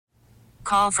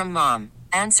Call from mom.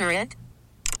 Answer it.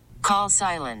 Call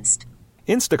silenced.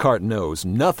 Instacart knows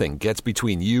nothing gets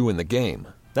between you and the game.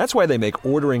 That's why they make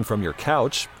ordering from your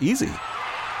couch easy.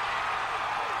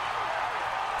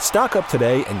 Stock up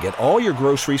today and get all your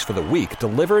groceries for the week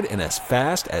delivered in as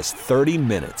fast as 30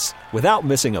 minutes without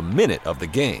missing a minute of the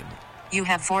game. You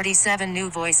have 47 new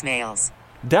voicemails.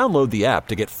 Download the app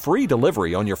to get free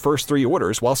delivery on your first 3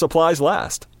 orders while supplies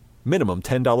last. Minimum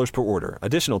 $10 per order.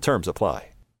 Additional terms apply.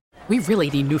 We really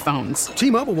need new phones.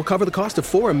 T-Mobile will cover the cost of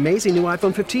 4 amazing new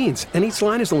iPhone 15s, and each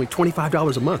line is only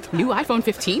 $25 a month. New iPhone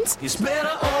 15s? It's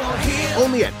better over here.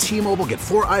 Only at T-Mobile, get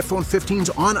 4 iPhone 15s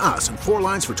on us and 4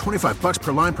 lines for $25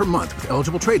 per line per month with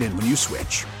eligible trade-in when you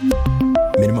switch.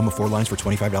 Minimum of 4 lines for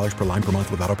 $25 per line per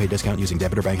month with autopay discount using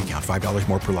debit or bank account. $5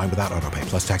 more per line without autopay,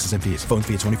 plus taxes and fees. Phone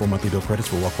fee at 24 monthly bill credits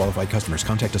for well-qualified customers.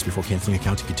 Contact us before canceling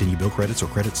account to continue bill credits or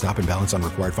credit stop and balance on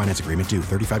required finance agreement due.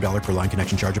 $35 per line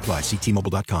connection charge applies. See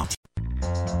T-Mobile.com.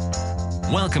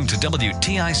 Welcome to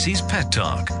WTIC's Pet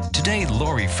Talk. Today,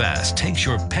 Lori Fast takes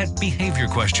your pet behavior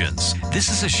questions. This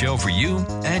is a show for you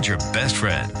and your best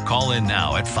friend. Call in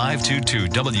now at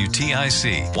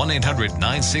 522-WTIC,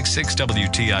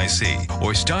 1-800-966-WTIC,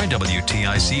 or star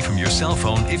WTIC from your cell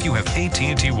phone if you have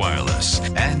AT&T Wireless.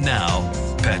 And now,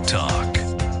 Pet Talk.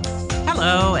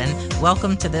 Hello, and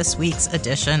welcome to this week's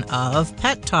edition of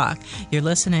Pet Talk. You're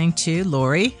listening to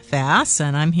Lori Fast,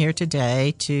 and I'm here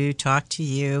today to talk to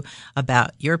you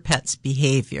about your pet's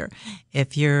behavior.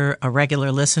 If you're a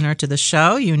regular listener to the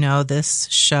show, you know this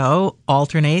show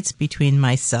alternates between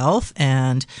myself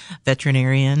and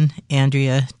veterinarian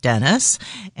Andrea Dennis.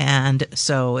 And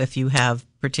so if you have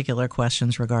particular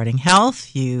questions regarding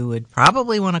health, you would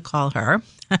probably want to call her.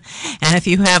 And if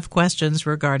you have questions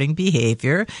regarding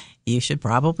behavior, you should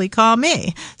probably call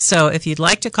me. So if you'd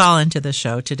like to call into the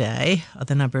show today,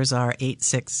 the numbers are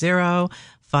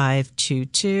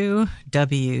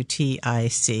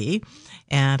 860-522-WTIC.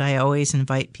 And I always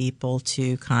invite people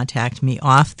to contact me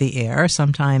off the air.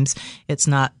 Sometimes it's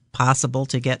not possible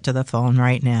to get to the phone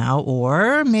right now,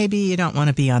 or maybe you don't want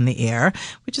to be on the air,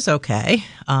 which is okay.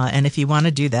 And if you want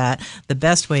to do that, the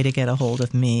best way to get a hold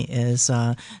of me is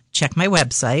check my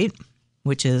website,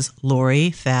 which is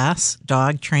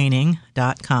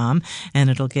LoriFastDogTraining.com, and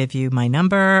it'll give you my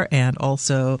number and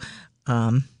also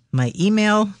my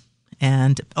email.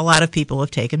 And a lot of people have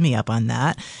taken me up on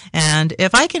that. And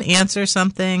if I can answer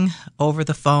something over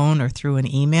the phone or through an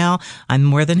email, I'm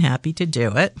more than happy to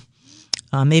do it.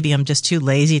 Maybe I'm just too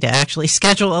lazy to actually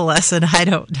schedule a lesson. I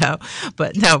don't know.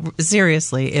 But no,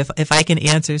 seriously, if I can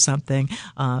answer something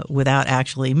without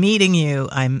actually meeting you,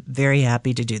 I'm very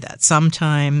happy to do that.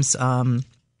 Sometimes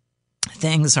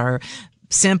things are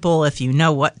simple if you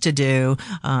know what to do.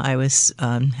 I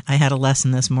had a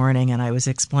lesson this morning and I was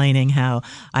explaining how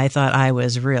I thought I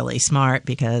was really smart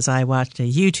because I watched a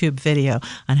YouTube video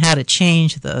on how to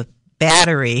change the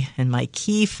battery in my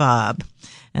key fob.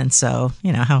 And so,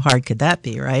 how hard could that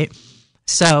be, right?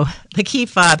 So the key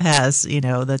fob has,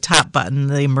 the top button,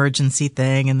 the emergency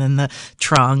thing, and then the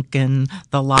trunk and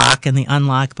the lock and the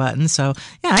unlock button. So,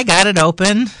 I got it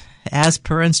open as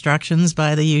per instructions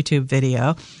by the YouTube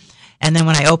video. And then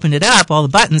when I opened it up, all the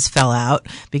buttons fell out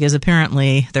because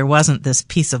apparently there wasn't this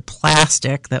piece of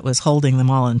plastic that was holding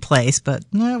them all in place. But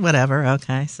whatever.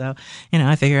 Okay. So,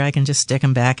 I figure I can just stick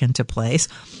them back into place.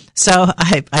 So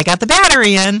I got the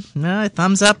battery in,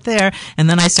 thumbs up there. And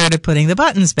then I started putting the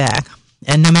buttons back.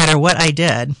 And no matter what I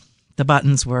did, the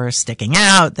buttons were sticking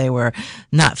out. They were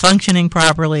not functioning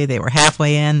properly. They were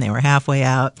halfway in. They were halfway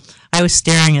out. I was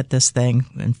staring at this thing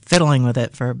and fiddling with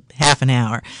it for half an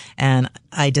hour. And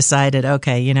I decided,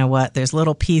 okay, you know what? There's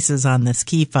little pieces on this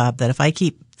key fob that if I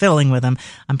keep fiddling with them,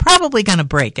 I'm probably going to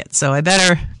break it. So I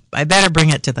better bring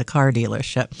it to the car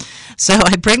dealership. So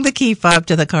I bring the key fob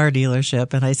to the car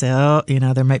dealership and I say,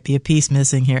 there might be a piece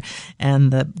missing here. And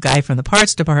the guy from the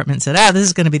parts department said, this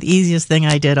is going to be the easiest thing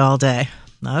I did all day.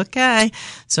 Okay.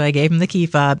 So I gave him the key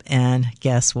fob and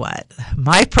guess what?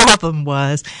 My problem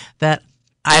was that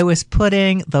I was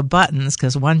putting the buttons,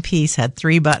 because one piece had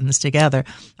 3 buttons together.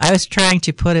 I was trying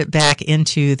to put it back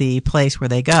into the place where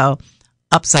they go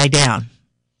upside down.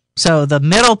 So the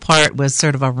middle part was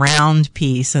sort of a round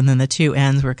piece, and then the 2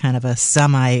 ends were kind of a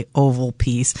semi-oval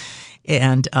piece.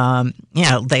 And,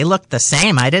 they looked the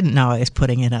same. I didn't know I was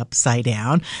putting it upside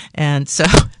down. And so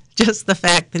just the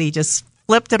fact that he just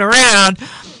flipped it around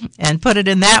and put it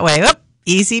in that way,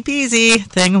 easy peasy,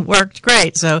 thing worked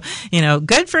great. So,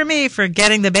 good for me for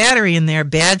getting the battery in there,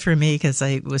 bad for me because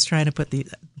I was trying to put the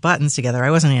buttons together. I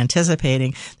wasn't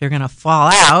anticipating they're going to fall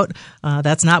out.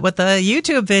 That's not what the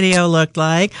YouTube video looked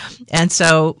like. And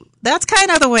so that's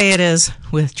kind of the way it is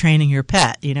with training your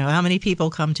pet. You know, how many people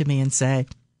come to me and say,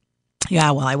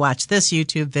 yeah, well, I watched this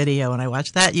YouTube video and I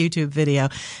watched that YouTube video.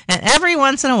 And every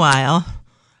once in a while,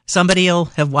 somebody will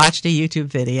have watched a YouTube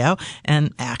video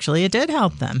and actually it did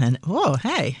help them. And, oh,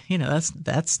 hey, you know,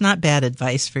 that's not bad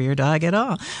advice for your dog at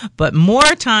all. But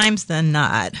more times than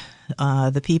not,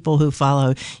 the people who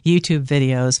follow YouTube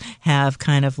videos have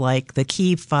kind of like the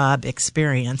key fob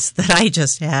experience that I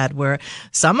just had, where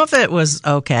some of it was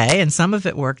okay and some of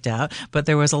it worked out, but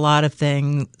there was a lot of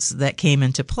things that came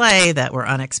into play that were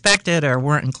unexpected or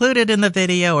weren't included in the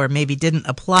video or maybe didn't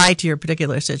apply to your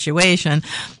particular situation.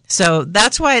 So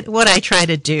that's what I try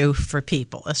to do for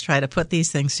people, is try to put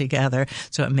these things together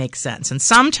so it makes sense. And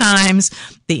sometimes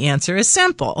the answer is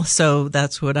simple. So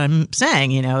that's what I'm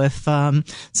saying. You know, if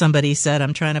somebody said,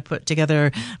 I'm trying to put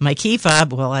together my key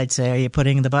fob, well, I'd say, are you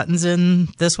putting the buttons in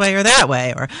this way or that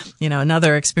way? Or, you know,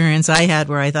 another experience I had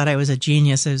where I thought I was a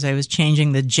genius is I was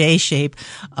changing the J-shape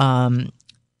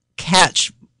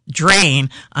catch drain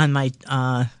on my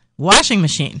washing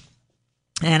machine.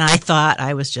 And I thought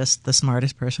I was just the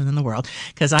smartest person in the world,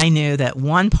 because I knew that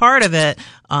one part of it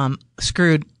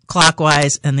screwed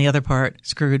clockwise and the other part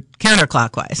screwed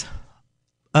counterclockwise.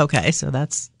 Okay, so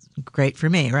that's great for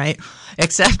me, right?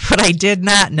 Except what I did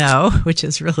not know, which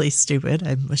is really stupid,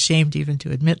 I'm ashamed even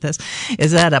to admit this,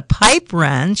 is that a pipe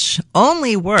wrench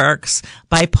only works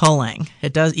by pulling.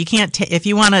 It does. You can't, if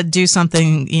you want to do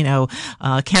something, you know,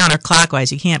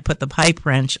 counterclockwise, you can't put the pipe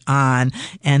wrench on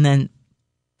and then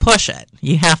push it.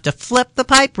 You have to flip the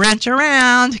pipe wrench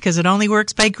around because it only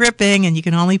works by gripping, and you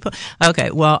can only put. Okay,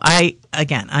 well, I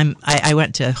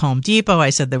went to Home Depot.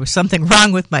 I said there was something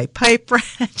wrong with my pipe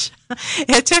wrench.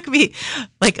 It took me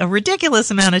like a ridiculous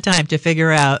amount of time to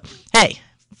figure out, hey,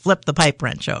 flip the pipe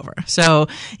wrench over. So,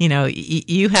 you know,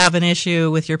 you have an issue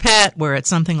with your pet where it's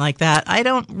something like that. I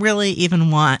don't really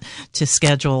even want to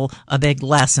schedule a big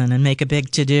lesson and make a big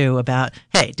to-do about,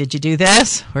 hey, did you do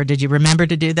this? Or did you remember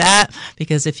to do that?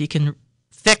 Because if you can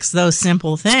fix those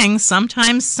simple things,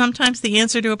 sometimes the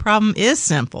answer to a problem is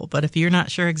simple. But if you're not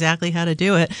sure exactly how to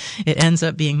do it, it ends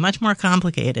up being much more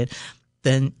complicated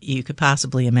than you could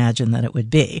possibly imagine that it would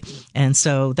be. And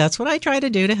so that's what I try to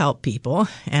do to help people.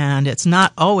 And it's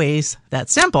not always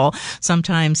that simple.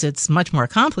 Sometimes it's much more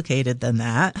complicated than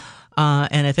that.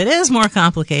 And if it is more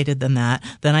complicated than that,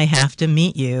 then I have to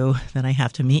meet you, then I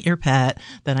have to meet your pet,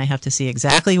 then I have to see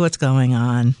exactly what's going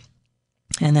on,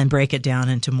 and then break it down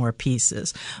into more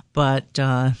pieces. But,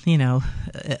 you know,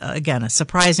 again, a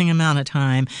surprising amount of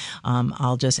time,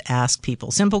 I'll just ask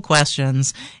people simple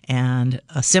questions, and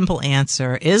a simple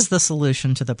answer is the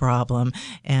solution to the problem.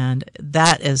 And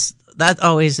that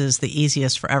always is the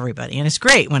easiest for everybody. And it's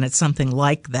great when it's something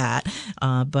like that.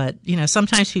 But, you know,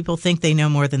 sometimes people think they know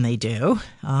more than they do.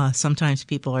 Sometimes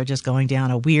people are just going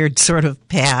down a weird sort of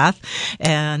path.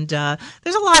 And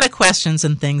there's a lot of questions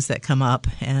and things that come up,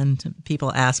 and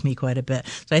people ask me quite a bit.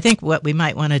 So I think what we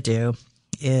might want to do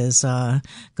is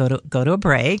go to a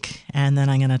break, and then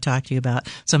I'm going to talk to you about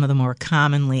some of the more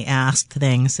commonly asked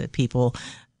things that people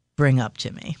bring up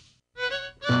to me.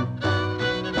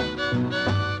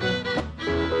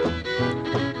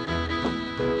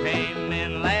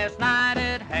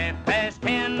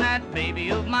 Baby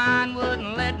of mine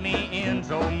wouldn't let me in,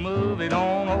 so move it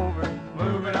on over.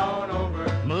 Move it on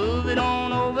over. Move it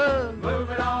on over. Move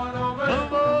it on over.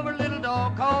 Move over, little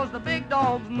dog, 'cause the big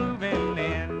dog's moving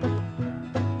in.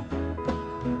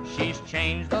 She's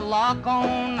changed the lock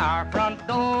on our front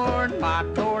door. My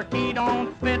door key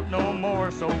don't fit no more,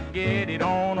 so get it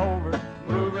on over.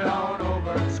 Move it on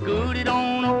over. Scoot it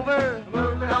on over.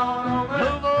 Move it on over.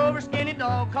 Move over, skinny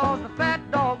dog, 'cause the fat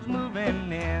dog's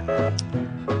moving in.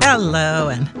 Hello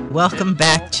and welcome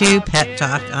back to Pet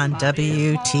Talk on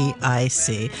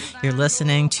WTIC. You're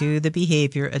listening to the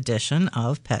behavior edition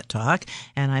of Pet Talk,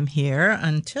 and I'm here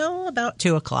until about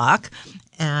 2 o'clock.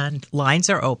 And lines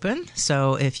are open,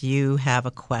 so if you have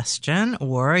a question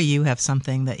or you have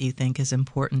something that you think is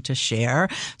important to share,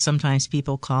 sometimes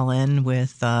people call in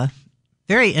with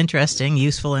very interesting,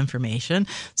 useful information.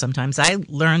 Sometimes I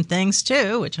learn things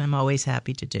too, which I'm always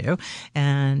happy to do.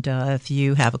 And if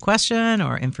you have a question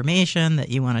or information that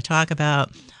you want to talk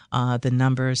about, the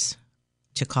numbers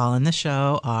to call in the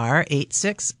show are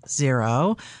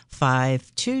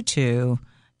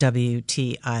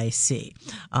 860-522-WTIC.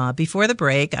 Before the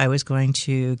break, I was going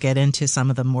to get into some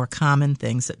of the more common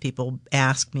things that people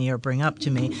ask me or bring up to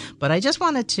me, but I just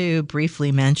wanted to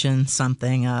briefly mention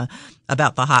something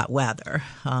about the hot weather.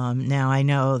 Now, I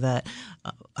know that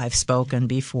I've spoken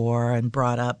before and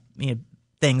brought up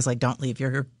things like don't leave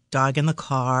your dog in the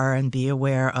car and be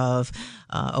aware of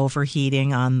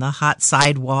overheating on the hot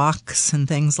sidewalks and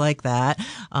things like that.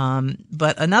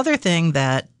 But another thing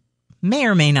that may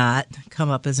or may not come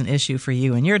up as an issue for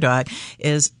you and your dog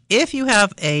is if you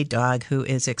have a dog who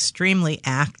is extremely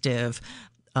active.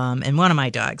 And one of my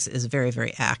dogs is very,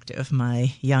 very active,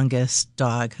 my youngest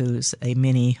dog, who's a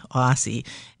mini Aussie,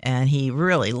 and he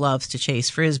really loves to chase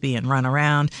Frisbee and run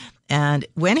around. And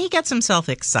when he gets himself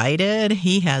excited,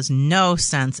 he has no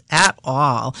sense at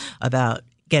all about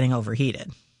getting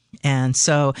overheated. And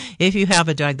so if you have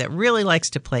a dog that really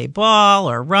likes to play ball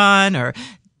or run or,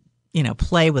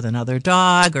 play with another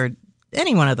dog or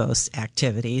any one of those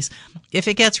activities, if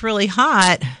it gets really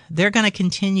hot, they're going to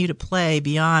continue to play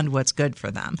beyond what's good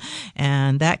for them.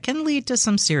 And that can lead to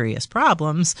some serious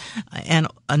problems. And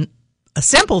a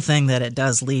simple thing that it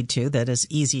does lead to that is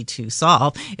easy to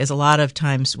solve is a lot of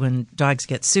times when dogs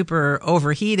get super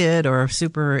overheated or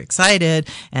super excited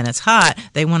and it's hot,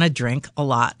 they want to drink a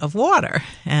lot of water.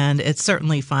 And it's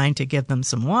certainly fine to give them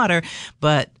some water,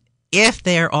 but if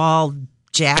they're all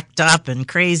jacked up and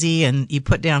crazy and you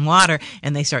put down water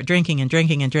and they start drinking and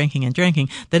drinking and drinking and drinking,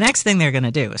 the next thing they're going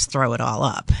to do is throw it all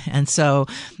up. And so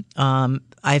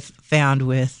I've found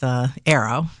with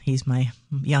Arrow, he's my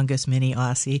youngest mini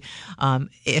Aussie,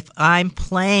 if I'm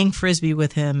playing Frisbee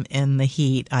with him in the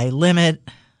heat, I limit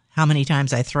how many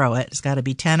times I throw it. It's got to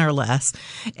be 10 or less.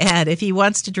 And if he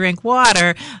wants to drink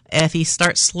water, if he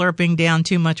starts slurping down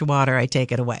too much water, I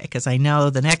take it away because I know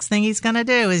the next thing he's going to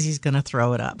do is he's going to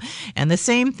throw it up. And the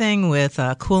same thing with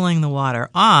cooling the water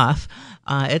off.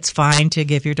 It's fine to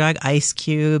give your dog ice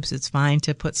cubes. It's fine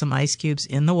to put some ice cubes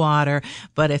in the water.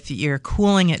 But if you're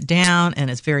cooling it down and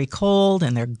it's very cold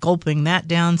and they're gulping that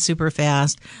down super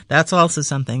fast, that's also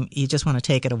something you just want to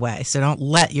take it away. So don't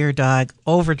let your dog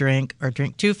overdrink or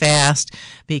drink too fast,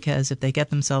 because if they get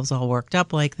themselves all worked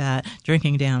up like that,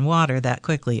 drinking down water that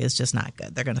quickly is just not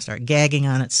good. They're going to start gagging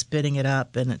on it, spitting it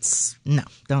up, and no,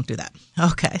 don't do that.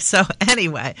 Okay, so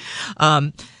anyway,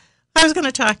 I was going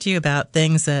to talk to you about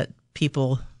things that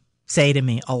people say to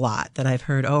me a lot that I've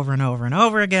heard over and over and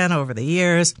over again over the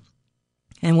years.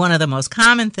 And one of the most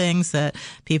common things that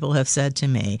people have said to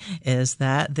me is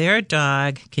that their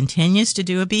dog continues to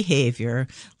do a behavior.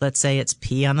 Let's say it's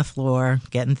pee on the floor,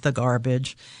 get into the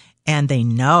garbage, and they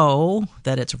know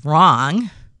that it's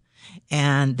wrong,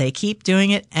 and they keep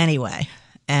doing it anyway.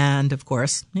 And of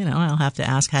course, I'll have to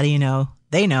ask, how do you know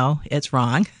they know it's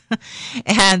wrong?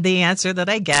 And the answer that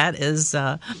I get is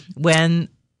when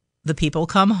the people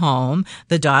come home,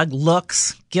 the dog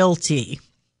looks guilty.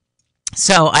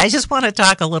 So I just want to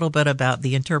talk a little bit about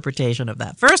the interpretation of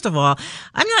that. First of all,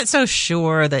 I'm not so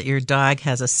sure that your dog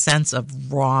has a sense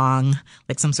of wrong,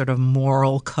 like some sort of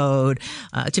moral code.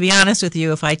 To be honest with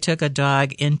you, if I took a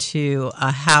dog into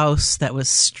a house that was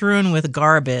strewn with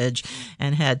garbage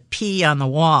and had pee on the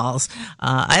walls,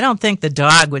 I don't think the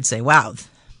dog would say, wow,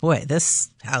 boy,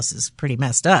 this house is pretty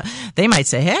messed up. They might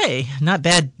say, hey, not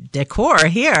bad decor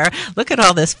here. Look at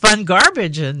all this fun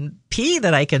garbage and pee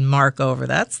that I can mark over.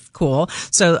 That's cool.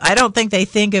 So I don't think they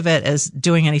think of it as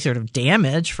doing any sort of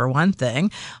damage, for one thing.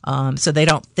 So they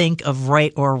don't think of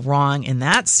right or wrong in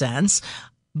that sense.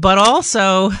 But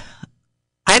also,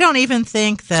 I don't even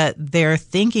think that they're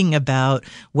thinking about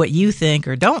what you think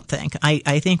or don't think.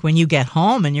 I think when you get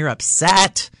home and you're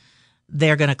upset,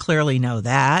 they're going to clearly know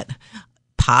that.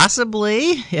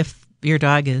 Possibly, if your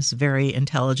dog is very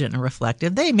intelligent and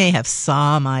reflective, they may have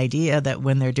some idea that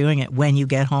when they're doing it, when you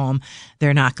get home,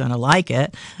 they're not going to like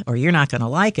it, or you're not going to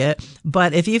like it.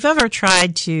 But if you've ever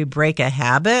tried to break a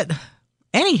habit,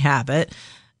 any habit,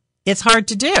 it's hard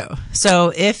to do.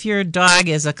 So if your dog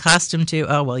is accustomed to,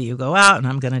 oh, well, you go out and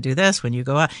I'm going to do this when you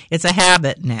go out, it's a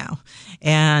habit now.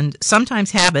 And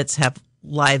sometimes habits have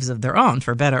lives of their own,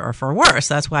 for better or for worse.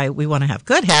 That's why we want to have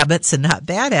good habits and not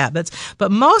bad habits.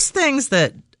 But most things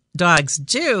that dogs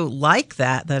do like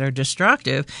that are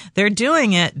destructive, they're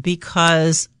doing it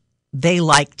because they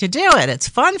like to do it. It's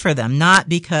fun for them, not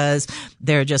because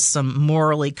they're just some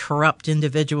morally corrupt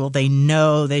individual. They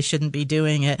know they shouldn't be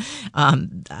doing it.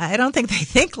 I don't think they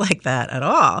think like that at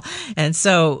all. And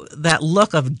so that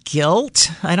look of guilt,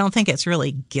 I don't think it's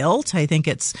really guilt. I think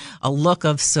it's a look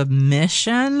of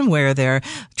submission where they're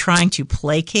trying to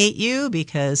placate you,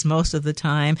 because most of the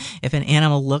time, if an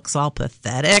animal looks all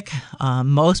pathetic,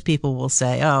 most people will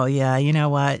say, oh yeah, you know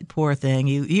what? Poor thing.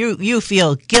 You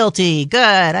feel guilty. Good.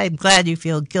 I'm glad you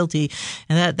feel guilty,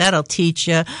 and that'll teach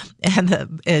you.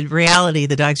 And in reality,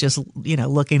 the dog's just,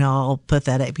 looking all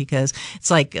pathetic, because it's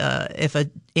like if a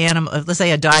animal, let's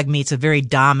say a dog meets a very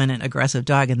dominant, aggressive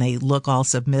dog, and they look all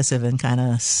submissive and kind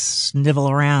of snivel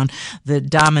around, the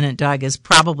dominant dog is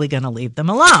probably going to leave them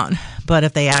alone. But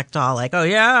if they act all like, oh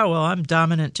yeah, well, I'm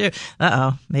dominant too,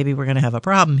 maybe we're going to have a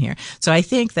problem here. So I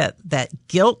think that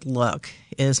guilt look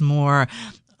is more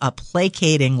a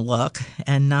placating look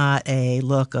and not a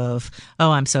look of,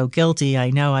 oh, I'm so guilty. I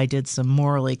know I did some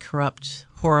morally corrupt,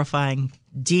 horrifying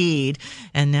deed,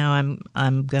 and now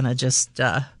I'm going to just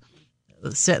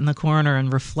sit in the corner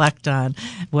and reflect on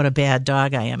what a bad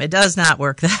dog I am. It does not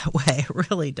work that way. It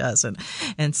really doesn't.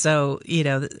 And so,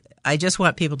 I just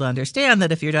want people to understand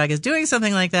that if your dog is doing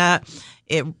something like that,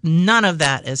 none of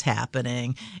that is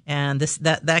happening. And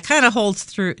that kind of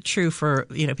holds true for,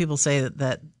 people say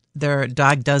that their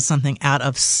dog does something out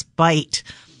of spite.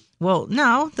 Well,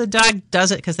 no, the dog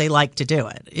does it because they like to do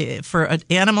it. For an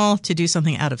animal to do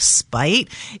something out of spite,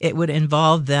 it would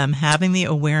involve them having the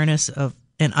awareness of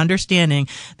and understanding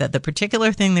that the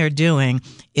particular thing they're doing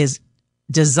is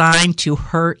designed to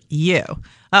hurt you.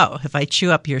 Oh, if I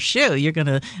chew up your shoe,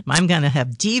 I'm going to have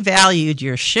devalued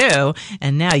your shoe,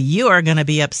 and now you are going to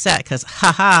be upset because,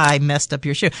 I messed up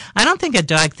your shoe. I don't think a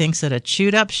dog thinks that a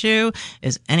chewed up shoe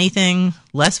is anything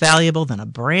less valuable than a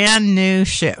brand new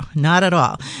shoe. Not at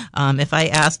all. If I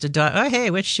asked a dog, oh, hey,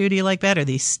 which shoe do you like better?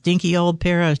 These stinky old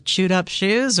pair of chewed up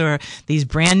shoes or these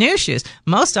brand new shoes?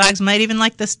 Most dogs might even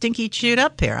like the stinky chewed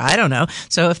up pair. I don't know.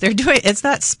 So if they're doing, it's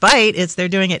not spite, they're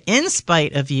doing it in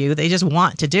spite of you. They just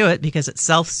want to do it because it's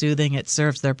self-soothing. It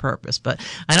serves their purpose. But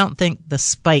I don't think the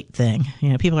spite thing,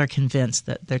 people are convinced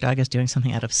that their dog is doing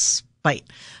something out of spite.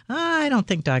 I don't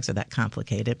think dogs are that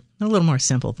complicated. A little more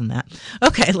simple than that.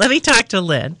 Okay, let me talk to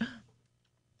Lynn.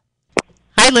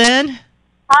 Hi, Lynn.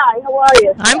 Hi, how are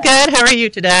you? I'm good. How are you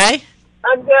today?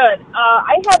 I'm good.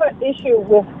 I have an issue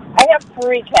I have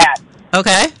 3 cats.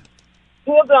 Okay.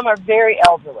 2 of them are very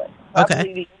elderly.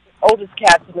 Probably the oldest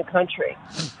cats in the country.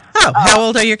 Oh, how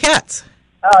old are your cats?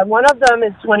 One of them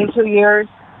is 22 years,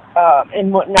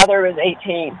 and another is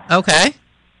 18. Okay.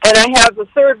 And I have the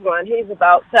third one. He's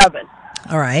about 7.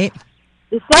 All right.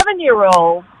 The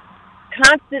 7-year-old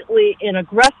constantly and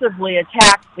aggressively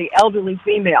attacks the elderly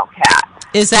female cat.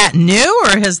 Is that new,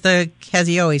 or has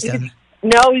he always done it?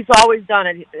 No, he's always done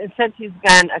it since he's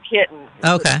been a kitten.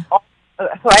 Okay.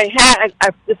 So I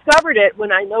discovered it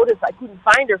when I noticed I couldn't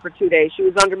find her for 2 days. She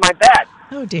was under my bed.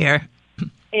 Oh, dear.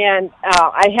 And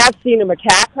I have seen him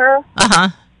attack her. Uh-huh.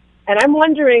 And I'm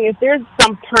wondering if there's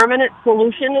some permanent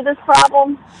solution to this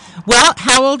problem. Well,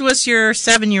 how old was your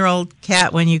 7-year-old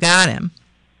cat when you got him?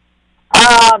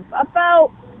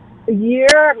 About a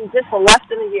year, just less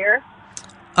than a year.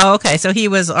 Oh, okay. So he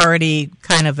was already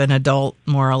kind of an adult,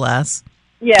 more or less.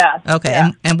 Yeah. Okay.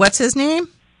 Yeah. And what's his name?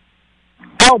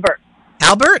 Albert.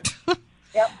 Albert?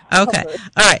 Yep. Okay.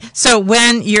 All right. So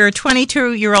when your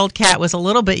 22-year-old cat was a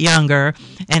little bit younger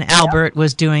and Albert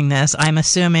was doing this, I'm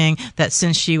assuming that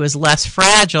since she was less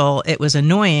fragile, it was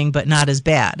annoying but not as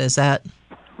bad. Is that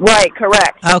right?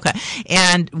 Correct. Okay.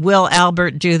 And will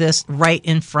Albert do this right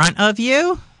in front of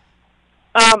you?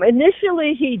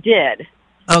 Initially he did.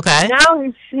 Okay. Now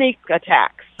he sneak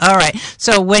attacks. All right.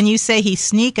 So when you say he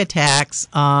sneak attacks,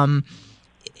 are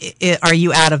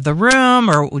you out of the room,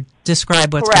 or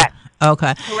describe what's correct?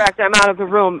 Okay. Correct. I'm out of the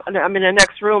room. I'm in the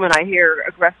next room, and I hear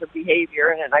aggressive behavior,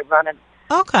 and I run and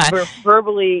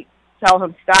verbally tell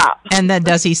him stop. And then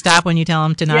does he stop when you tell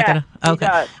him to not? Yeah, okay.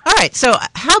 He does. All right. So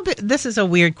how big? This is a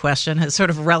weird question. It's sort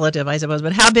of relative, I suppose.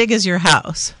 But how big is your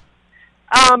house?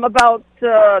 About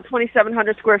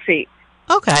 2,700 square feet.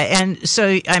 Okay, and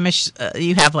so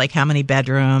you have like how many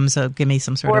bedrooms? So give me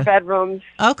some sort 4 bedrooms.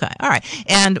 Okay, all right.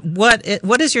 And what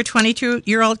is your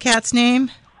 22-year-old cat's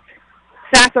name?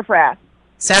 Sassafras.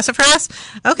 Sassafras?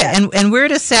 Okay, yes. And where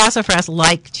does Sassafras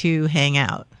like to hang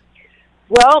out?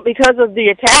 Well, because of the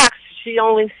attacks, she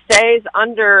only stays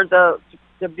under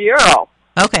the bureau.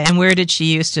 Okay, and where did she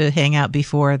used to hang out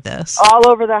before this? All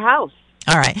over the house.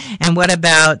 All right. And what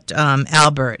about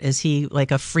Albert? Is he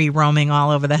like a free roaming all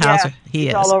over the house? Yeah, he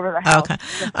is all over the house. Okay.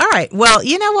 All right. Well,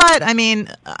 you know what? I mean,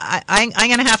 I'm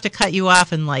going to have to cut you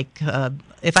off, and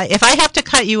if I have to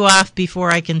cut you off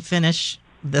before I can finish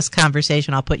this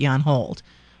conversation, I'll put you on hold.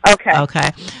 Okay.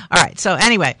 Okay. All right. So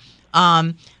anyway,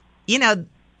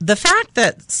 the fact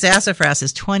that Sassafras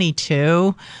is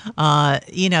 22,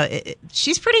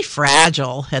 she's pretty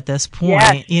fragile at this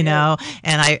point, yes,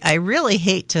 and I really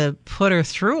hate to put her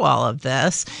through all of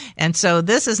this. And so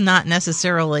this is not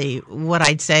necessarily what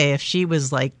I'd say if she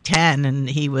was like 10 and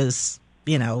he was,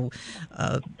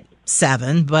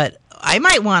 7, but I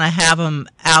might want to have them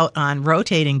out on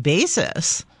rotating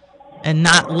basis and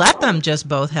not let them just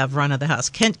both have run of the house.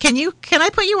 Can I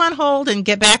put you on hold and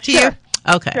get back to you?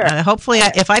 Okay. Sure. Hopefully,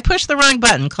 if I push the wrong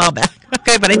button, call back.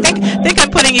 Okay, but I think I'm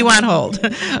putting you on hold.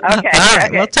 Okay. All right.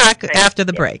 Okay. We'll talk after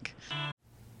the break.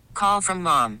 Call from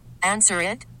mom. Answer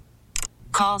it.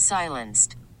 Call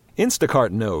silenced.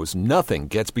 Instacart knows nothing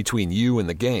gets between you and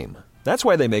the game. That's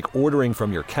why they make ordering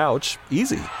from your couch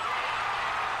easy.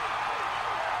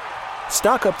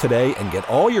 Stock up today and get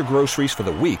all your groceries for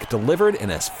the week delivered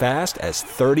in as fast as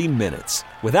 30 minutes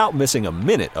without missing a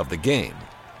minute of the game.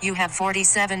 You have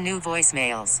 47 new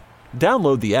voicemails.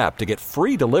 Download the app to get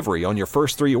free delivery on your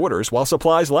first 3 orders while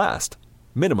supplies last.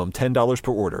 Minimum $10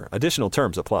 per order. Additional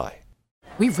terms apply.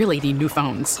 We really need new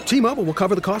phones. T-Mobile will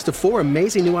cover the cost of 4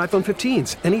 amazing new iPhone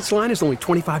 15s, and each line is only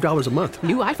 $25 a month.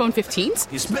 New iPhone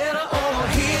 15s? It's better over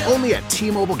here. Only at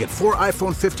T-Mobile, get 4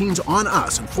 iPhone 15s on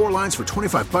us and 4 lines for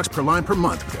 $25 per line per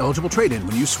month with eligible trade-in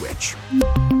when you switch.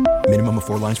 Minimum of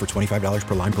 4 lines for $25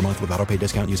 per line per month with autopay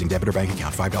discount using debit or bank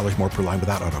account. $5 more per line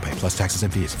without autopay, plus taxes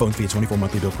and fees. Phone fee at 24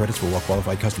 monthly bill credits for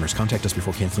well-qualified customers. Contact us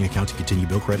before canceling account to continue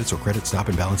bill credits or credit stop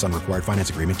and balance on required finance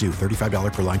agreement due.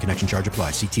 $35 per line connection charge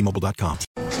applies. See T-Mobile.com.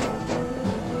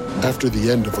 After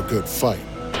the end of a good fight,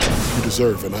 you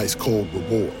deserve an ice-cold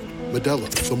reward. Modelo,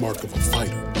 the mark of a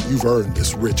fighter. You've earned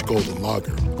this rich golden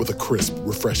lager with a crisp,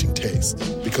 refreshing taste.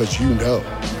 Because you know,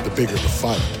 the bigger the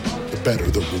fight, the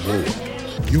better the reward.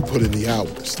 You put in the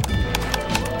hours,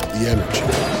 the energy,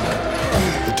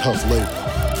 the tough labor.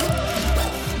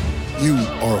 You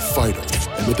are a fighter,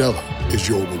 and Modelo is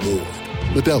your reward.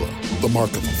 Modelo, the mark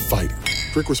of a fighter.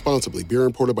 Drink responsibly. Beer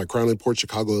imported by Crown Imports,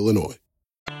 Chicago, Illinois.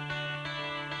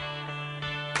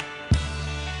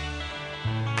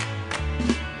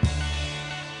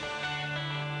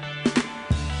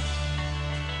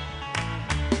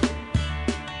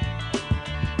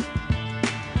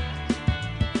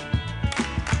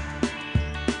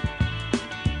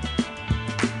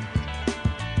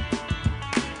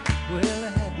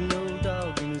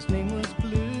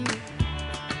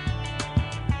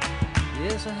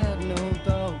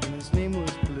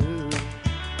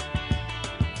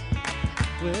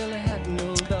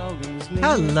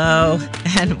 Hello,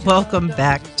 and welcome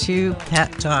back to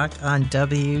Pet Talk on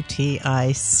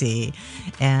WTIC.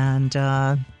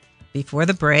 And before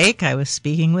the break, I was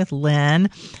speaking with Lynn,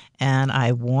 and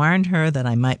I warned her that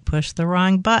I might push the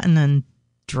wrong button and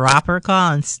drop her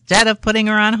call instead of putting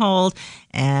her on hold,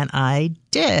 and I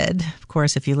did. Of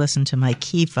course, if you listen to my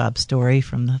key fob story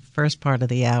from the first part of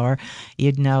the hour,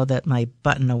 you'd know that my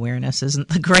button awareness isn't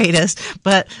the greatest,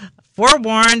 but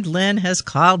forewarned, Lynn has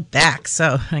called back,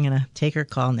 so I'm going to take her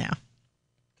call now.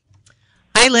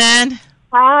 Hi, Lynn.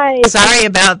 Hi. Sorry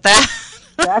about that.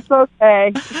 That's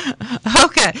okay.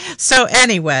 Okay. So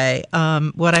anyway,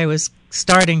 what I was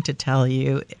starting to tell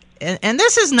you, and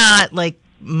this is not like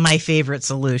my favorite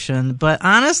solution, but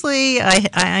honestly,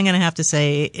 I'm going to have to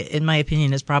say, in my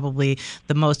opinion, is probably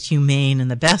the most humane and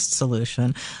the best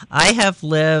solution. I have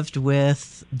lived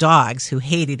with dogs who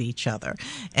hated each other,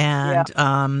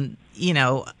 and you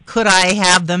know, could I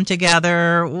have them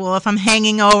together? Well, if I'm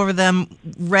hanging over them,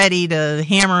 ready to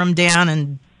hammer them down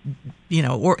and, you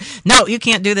know, or no, you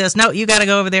can't do this. No, you got to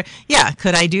go over there. Yeah.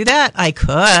 Could I do that? I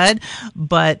could,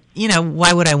 but you know,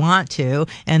 why would I want to?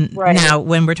 And now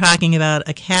when we're talking about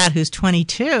a cat who's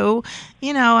 22,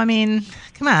 you know, I mean,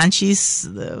 come on, she's,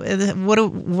 what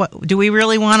do we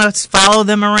really want to follow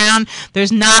them around?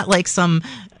 There's not like some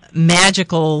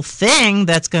magical thing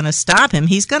that's going to stop him.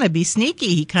 He's going to be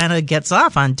sneaky. He kind of gets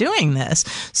off on doing this.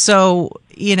 So,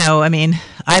 you know, I mean,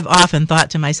 I've often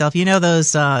thought to myself, you know,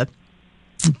 those,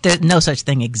 no such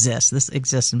thing exists. This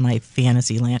exists in my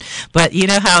fantasy land. But you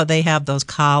know how they have those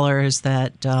collars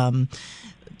that,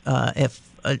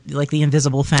 like the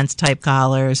invisible fence type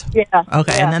collars. Yeah.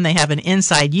 Okay. Yeah. And then they have an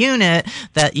inside unit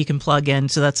that you can plug in.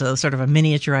 So that's a sort of a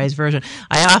miniaturized version.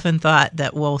 I often thought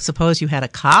that, well, suppose you had a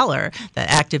collar that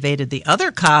activated the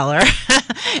other collar.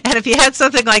 And if you had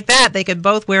something like that, they could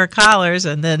both wear collars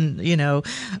and then, you know,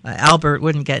 Albert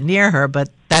wouldn't get near her. But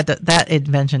that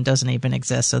invention doesn't even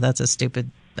exist. So that's a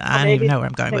stupid, I don't even know where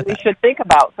I'm going with that. We should think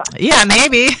about something. Yeah,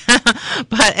 maybe.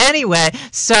 But anyway,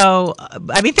 so,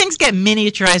 I mean, things get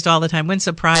miniaturized all the time. Wouldn't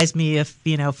surprise me if,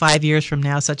 you know, 5 years from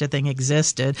now such a thing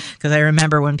existed. Because I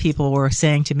remember when people were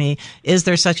saying to me, is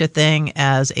there such a thing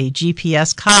as a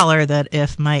GPS collar that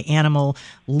if my animal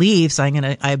leaves,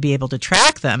 I'd be able to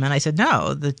track them? And I said,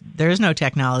 no, there is no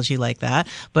technology like that.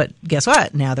 But guess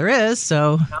what? Now there is.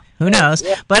 So who knows?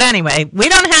 Yeah. But anyway, we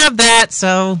don't have that.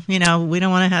 So, you know, we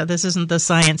don't want to have, this isn't the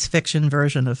science fiction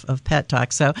version of Pet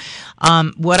Talk. So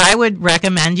what I would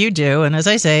recommend you do, and as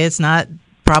I say, it's not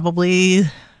probably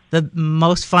the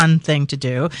most fun thing to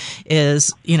do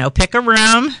is, pick a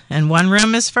room, and one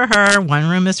room is for her, one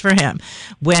room is for him.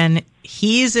 When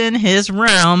he's in his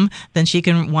room, then she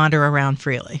can wander around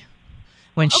freely.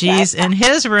 When she's in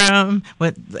his room,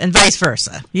 and vice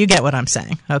versa. You get what I'm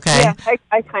saying, okay? Yeah,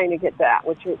 I kind of get that,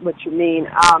 what you mean.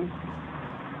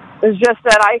 It's just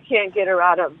that I can't get her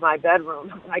out of my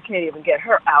bedroom. I can't even get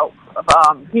her out.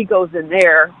 He goes in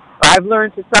there. I've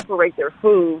learned to separate their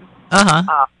food.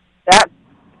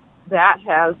 That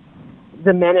has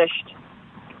diminished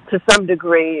to some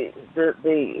degree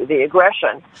the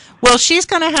aggression. Well, she's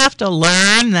going to have to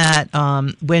learn that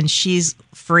when she's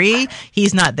free,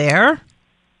 he's not there.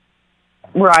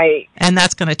 Right. And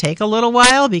that's going to take a little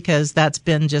while because that's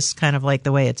been just kind of like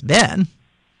the way it's been.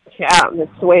 Yeah,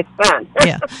 that's the way it's been.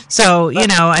 Yeah. So,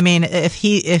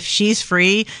 if she's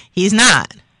free, he's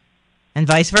not. And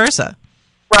vice versa.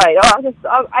 Right.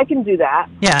 I can do that.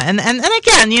 Yeah, and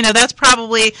again, that's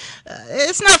probably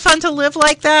it's not fun to live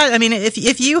like that. I mean,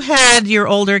 if you had your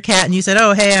older cat and you said,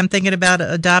 "Oh, hey, I'm thinking about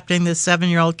adopting this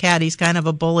 7-year-old cat. He's kind of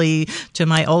a bully to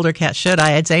my older cat. Should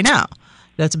I?" I'd say no.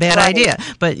 That's a bad idea.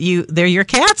 But they're your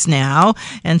cats now,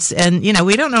 and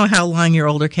we don't know how long your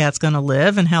older cat's going to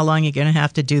live and how long you're going to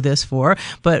have to do this for.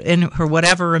 But in her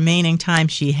whatever remaining time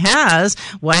she has,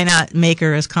 why not make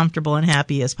her as comfortable and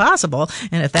happy as possible?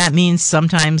 And if that means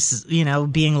sometimes,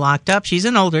 being locked up, she's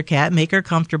an older cat, make her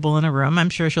comfortable in a room. I'm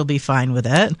sure she'll be fine with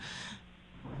it.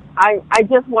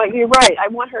 You're right. I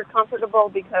want her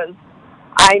comfortable because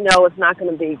I know it's not going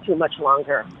to be too much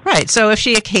longer. Right. So if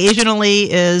she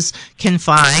occasionally is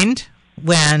confined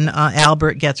when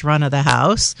Albert gets run of the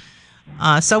house,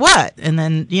 so what? And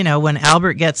then, when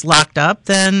Albert gets locked up,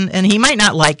 and he might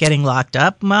not like getting locked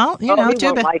up. Well,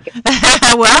 too bad. Like it.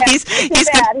 Well, he's going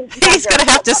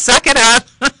to have to suck it up.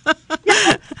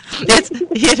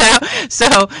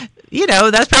 So,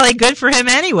 that's probably good for him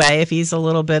anyway if he's a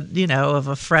little bit, of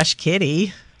a fresh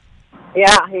kitty.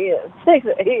 Yeah, he is.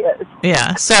 He is.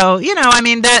 Yeah. So,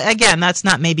 that again, that's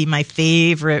not maybe my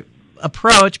favorite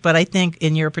approach, but I think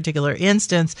in your particular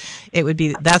instance,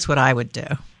 that's what I would do.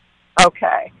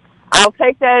 Okay. I'll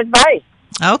take that advice.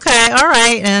 Okay. All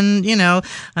right. And,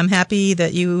 I'm happy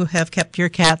that you have kept your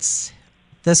cats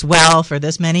this well for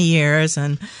this many years,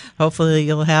 and hopefully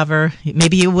you'll have her.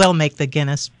 Maybe you will make the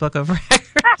Guinness Book of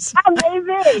Records.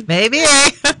 Maybe.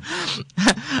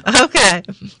 Okay.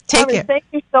 Take care. Thank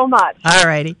you so much. All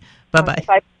righty. Bye-bye.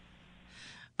 Bye.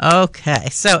 Okay.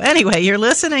 So anyway, you're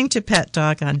listening to Pet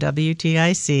Talk on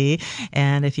WTIC,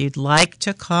 and if you'd like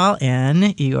to call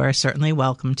in, you are certainly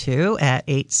welcome to at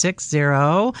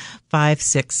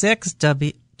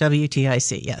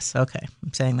 860-566-WTIC. Yes, okay.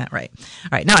 I'm saying that right. All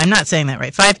right. No, I'm not saying that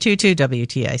right.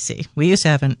 522-WTIC. We used to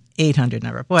have an 800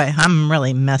 number. Boy, I'm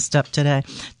really messed up today.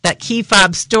 That key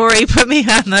fob story put me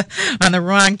on the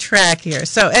wrong track here.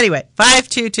 So anyway,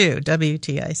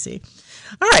 522-WTIC.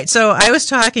 All right. So I was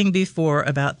talking before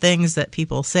about things that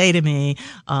people say to me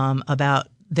about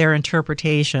their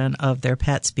interpretation of their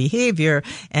pet's behavior.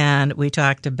 And we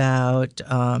talked about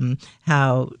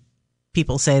how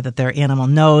people say that their animal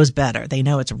knows better. They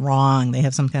know it's wrong. They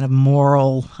have some kind of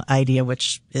moral idea,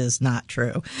 which is not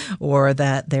true. Or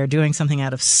that they're doing something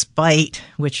out of spite,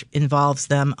 which involves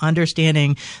them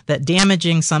understanding that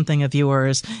damaging something of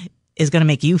yours is going to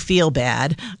make you feel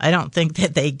bad. I don't think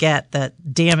that they get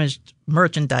that damaged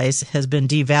merchandise has been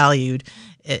devalued.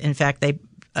 In fact, a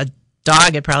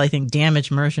dog would probably think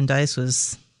damaged merchandise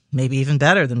was maybe even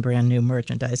better than brand new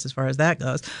merchandise as far as that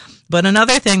goes. But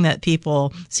another thing that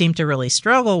people seem to really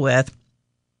struggle with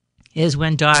is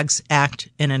when dogs act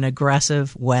in an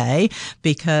aggressive way,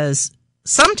 because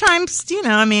sometimes,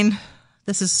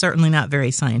 this is certainly not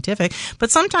very scientific, but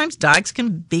sometimes dogs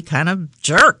can be kind of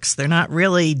jerks. They're not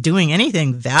really doing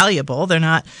anything valuable. They're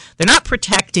not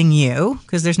protecting you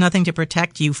because there's nothing to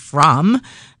protect you from.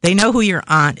 They know who your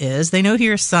aunt is. They know who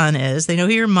your son is. They know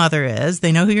who your mother is.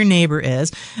 They know who your neighbor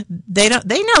is. They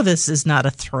know this is not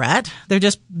a threat. They're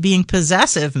just being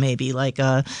possessive, maybe like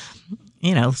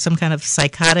some kind of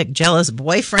psychotic, jealous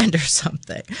boyfriend or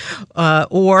something.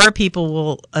 Or people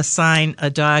will assign a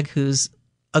dog who's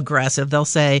aggressive. They'll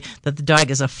say that the dog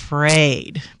is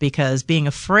afraid because being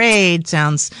afraid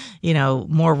sounds,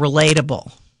 more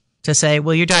relatable. To say,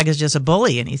 well, your dog is just a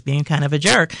bully and he's being kind of a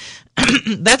jerk.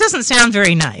 That doesn't sound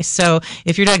very nice. So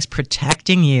if your dog's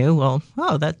protecting you, well,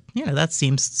 that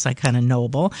seems like kind of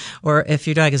noble. Or if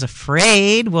your dog is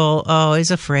afraid, well, he's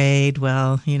afraid.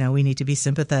 Well, we need to be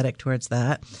sympathetic towards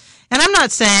that. And I'm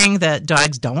not saying that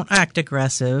dogs don't act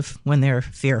aggressive when they're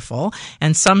fearful.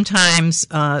 And sometimes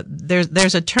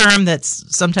there's a term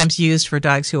that's sometimes used for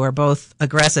dogs who are both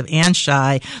aggressive and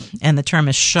shy, and the term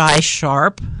is shy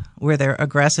sharp, where they're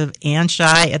aggressive and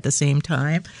shy at the same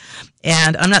time.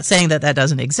 And I'm not saying that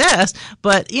doesn't exist,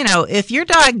 but, if your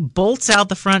dog bolts out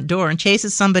the front door and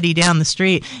chases somebody down the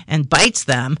street and bites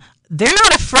them, they're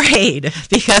not afraid,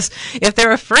 because if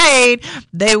they're afraid,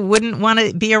 they wouldn't want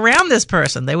to be around this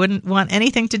person. They wouldn't want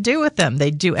anything to do with them.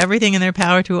 They'd do everything in their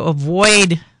power to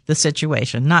avoid the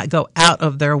situation, not go out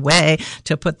of their way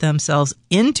to put themselves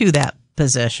into that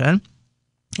position.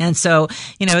 And so,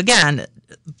 again,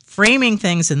 framing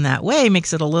things in that way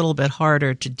makes it a little bit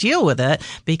harder to deal with it,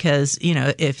 because,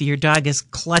 if your dog is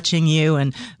clutching you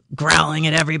and growling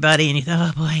at everybody and you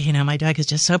thought, oh boy, my dog is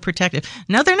just so protective.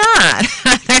 No, they're not.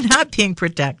 They're not being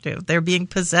protective. They're being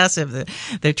possessive.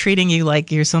 They're treating you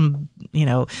like you're some,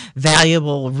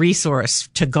 valuable resource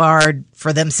to guard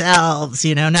for themselves,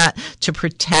 not to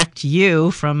protect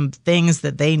you from things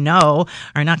that they know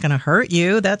are not going to hurt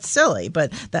you. That's silly.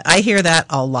 But I hear that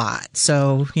a lot.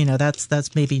 So,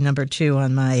 that's maybe number 2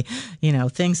 on my,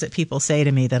 things that people say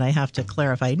to me that I have to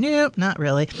clarify. Nope, not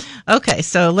really. Okay,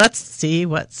 so let's see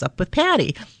what's up with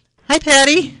Patty. Hi,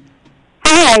 Patty.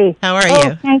 Hi. How are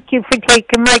you? Thank you for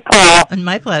taking my call. And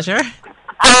my pleasure.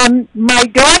 My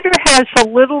daughter has a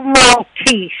little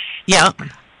Maltese. Yeah.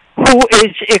 Who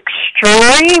is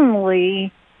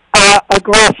extremely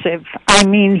aggressive. I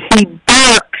mean, he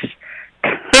barks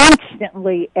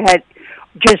constantly at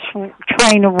just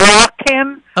trying to walk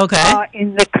him. Okay.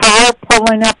 In the car,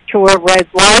 pulling up to a red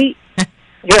light.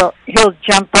 He'll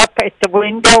jump up at the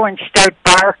window and start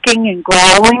barking and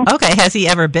growling. Okay. Has he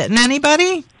ever bitten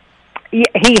anybody?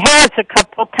 He has a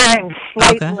couple times,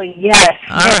 slightly, okay. Yes.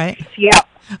 All right. Yeah.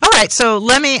 All right. So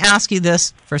let me ask you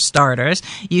this for starters.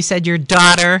 You said your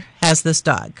daughter has this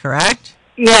dog, correct?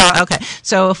 Yeah. Okay.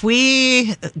 So if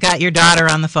we got your daughter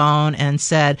on the phone and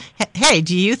said, hey,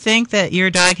 do you think that your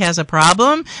dog has a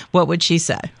problem? What would she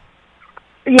say?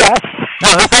 Yes.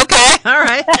 Oh, okay. All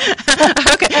right.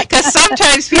 Okay. Because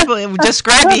sometimes people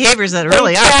describe behaviors that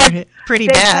really are pretty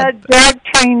bad. Dog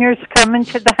trainers come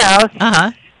into the house.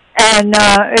 Uh-huh. And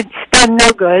it's done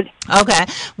no good. Okay.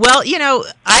 Well,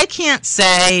 I can't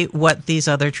say what these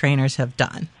other trainers have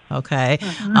done. Okay.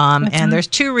 And there's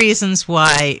 2 reasons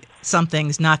why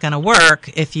something's not going to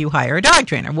work if you hire a dog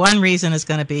trainer. One reason is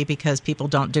going to be because people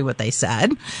don't do what they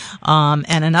said.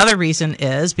 And another reason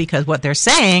is because what they're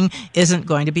saying isn't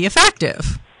going to be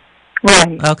effective.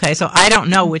 Right. Okay. So I don't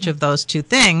know which of those 2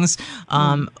 things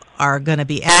are going to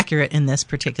be accurate in this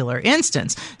particular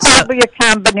instance. Probably a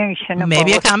combination of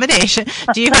maybe both. A combination.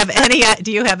 Do you have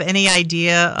any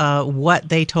idea what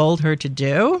they told her to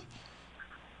do?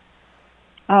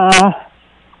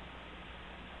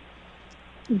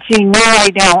 Gee, no, I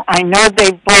don't. I know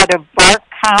they bought a bark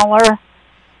collar.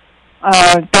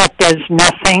 That does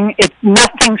nothing.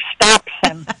 Nothing stops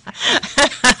him.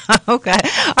 Okay.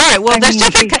 All right. Well, there's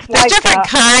different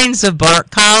kinds of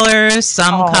bark collars.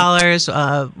 Some collars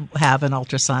have an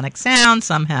ultrasonic sound.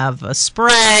 Some have a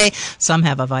spray. Some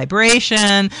have a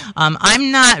vibration.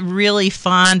 I'm not really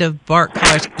fond of bark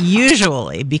collars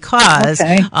usually because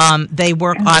they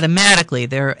work automatically.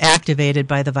 They're activated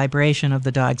by the vibration of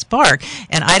the dog's bark.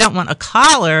 And I don't want a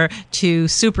collar to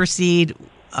supersede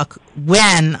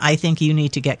when I think you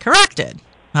need to get corrected.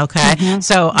 Okay.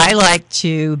 So I like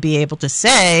to be able to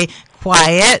say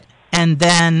quiet, and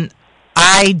then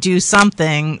I do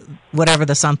something, whatever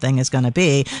the something is going to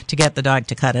be, to get the dog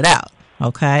to cut it out.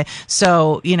 Okay.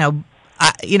 So,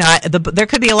 there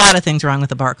could be a lot of things wrong with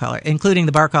the bark collar, including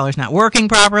the bark collar's not working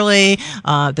properly,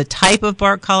 the type of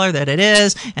bark collar that it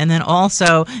is, and then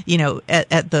also,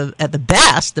 at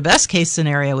the best case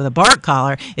scenario with a bark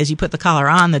collar is you put the collar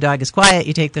on, the dog is quiet,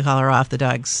 you take the collar off, the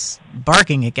dog's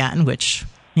barking again, which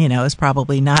is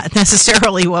probably not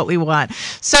necessarily what we want.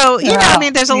 So,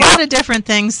 there's a lot of different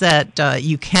things that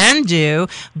you can do,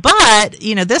 but,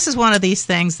 this is one of these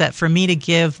things that for me to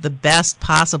give the best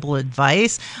possible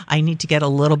advice, I need to get a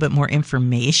little bit more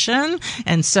information.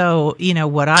 And so,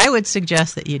 what I would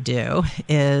suggest that you do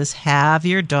is have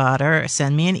your daughter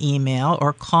send me an email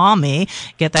or call me,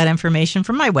 get that information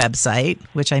from my website,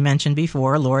 which I mentioned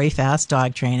before, Lori Fast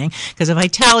Dog Training. Because if I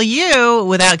tell you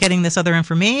without getting this other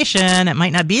information, it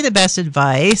might not be the best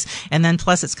advice, and then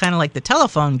plus it's kind of like the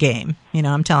telephone game.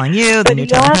 I'm telling you, then you're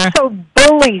telling her. He also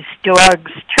bullies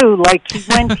dogs too. Like he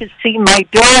went to see my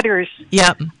daughter's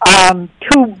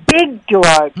 2 big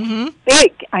dogs.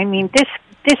 Big. I mean,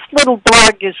 this little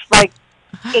dog is like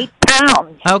 8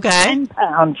 pounds. Okay. 10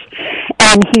 pounds.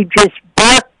 And he just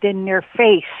barked in their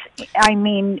face. I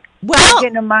mean, well,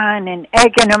 egging them on and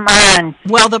egging them on.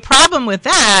 Well, the problem with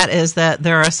that is that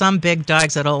there are some big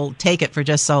dogs that'll take it for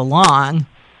just so long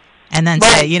and then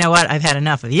say, you know what, I've had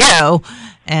enough of you,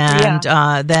 and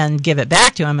then give it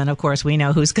back to him. And, of course, we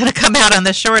know who's going to come out on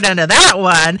the short end of that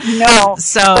one. No.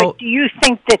 So, but do you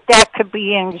think that could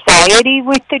be anxiety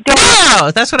with the dog?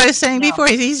 No, that's what I was saying before.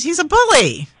 He's a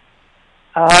bully.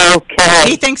 Okay.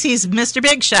 He thinks he's Mr.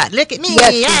 Big Shot. Look at me.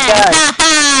 Yes, he does. Ha,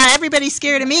 ha. Everybody's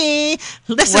scared of me.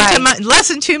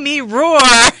 Listen to me roar.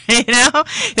 You know,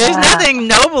 there's nothing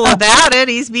noble about it.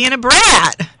 He's being a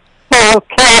brat.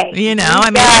 Okay. You know, I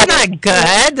mean, that's not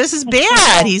good. This is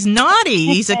bad. He's naughty.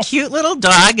 He's a cute little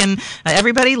dog, and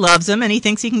everybody loves him, and he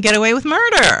thinks he can get away with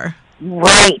murder.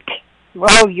 Right.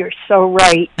 Oh, you're so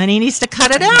right. And he needs to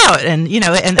cut it out. And, you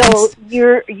know, and so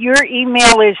your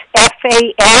email is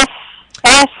FAS?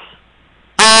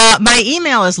 My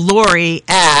email is Lori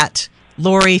at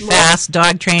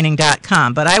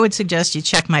LoriFastDogTraining.com, but I would suggest you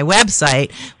check my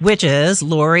website, which is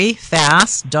Lori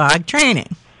Fast Dog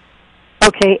Training.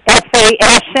 Okay,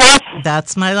 FASS?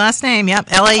 That's my last name, yep,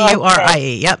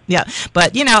 LAURIE, yep.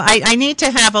 But, you know, I need to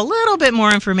have a little bit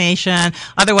more information,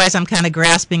 otherwise I'm kind of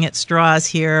grasping at straws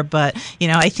here, but, you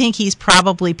know, I think he's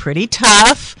probably pretty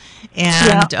tough.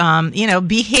 And, you know, one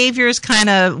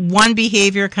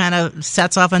behavior kind of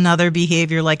sets off another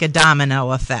behavior like a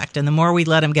domino effect. And the more we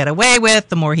let him get away with,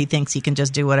 the more he thinks he can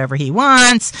just do whatever he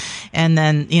wants. And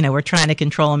then, you know, we're trying to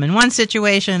control him in one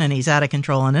situation and he's out of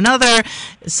control in another.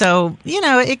 So, you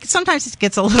know, sometimes it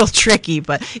gets a little tricky.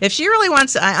 But if she really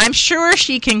wants, I'm sure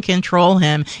she can control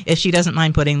him if she doesn't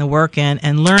mind putting the work in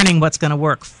and learning what's going to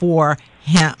work for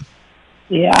him.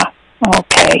 Yeah.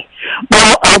 Okay.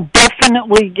 Well, I'll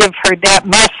definitely give her that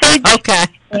message. Okay.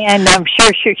 And I'm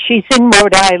sure she's in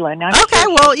Rhode Island.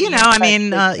 Well, you know, I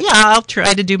mean, I'll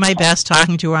try to do my best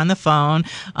talking to her on the phone.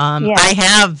 I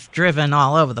have driven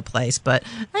all over the place, but,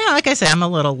 you know, like I say, I'm a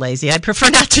little lazy. I'd prefer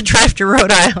not to drive to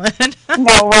Rhode Island.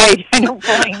 No, right. I don't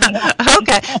blame you.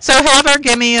 Okay. So have her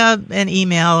give me an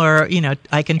email, or, you know,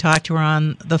 I can talk to her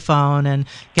on the phone and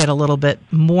get a little bit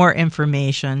more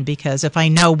information, because if I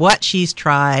know what she's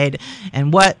tried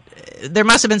and there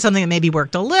must have been something that maybe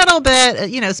worked a little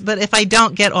bit, you know, but if I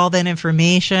don't get all that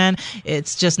information,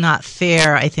 it's just not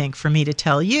fair, I think, for me to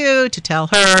tell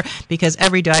her, because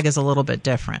every dog is a little bit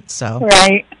different. So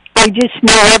right. I just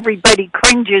know everybody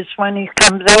cringes when he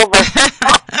comes over.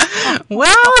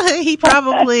 Well, he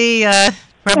probably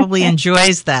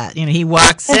enjoys that. You know, he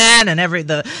walks in and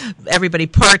everybody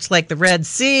parts like the Red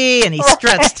Sea, and he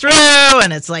struts through,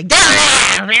 and it's like,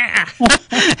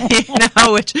 you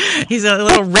know, which he's a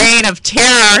little reign of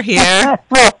terror here.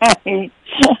 Right.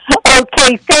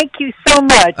 Okay, thank you so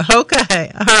much.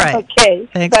 Okay, all right. Okay,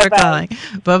 thanks for calling.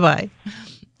 Bye-bye.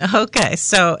 Okay,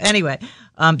 so anyway,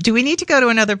 do we need to go to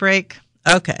another break?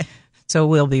 Okay, so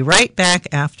we'll be right back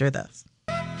after this.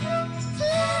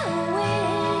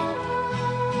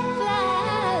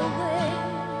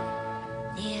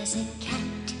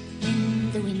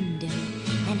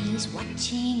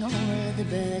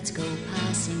 Birds go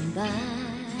passing by.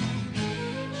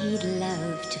 He'd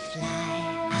love to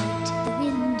fly out the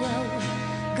window,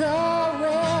 go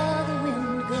where the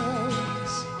wind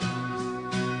goes,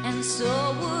 and so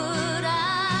would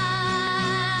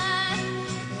I,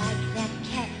 like that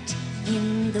cat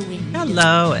in the window.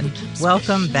 Hello, and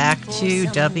welcome back to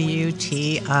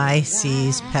WTIC's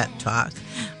Pet Talk.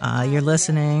 You're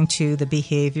listening to the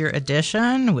Behavior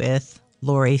Edition with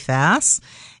Lori Fass.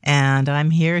 And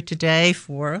I'm here today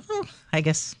for, I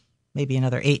guess, maybe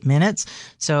another 8 minutes.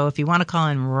 So if you want to call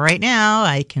in right now,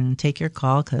 I can take your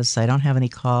call because I don't have any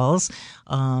calls.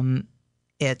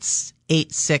 It's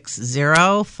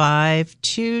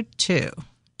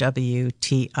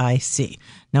 860-522-WTIC.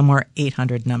 No more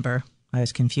 800 number. I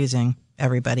was confusing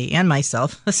everybody and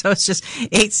myself. So it's just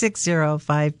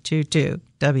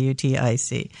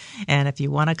 860-522-WTIC. And if you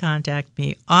want to contact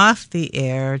me off the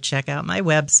air, check out my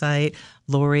website,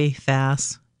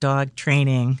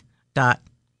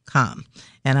 LoriFastDogTraining.com.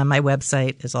 And on my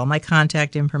website is all my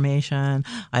contact information.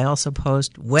 I also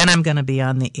post when I'm going to be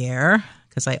on the air,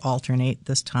 because I alternate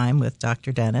this time with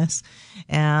Dr. Dennis,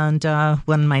 and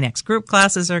when my next group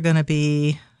classes are going to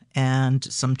be, and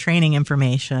some training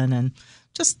information, and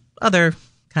just other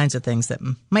kinds of things that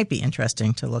might be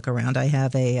interesting to look around. I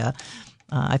have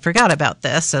I forgot about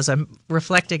this. As I'm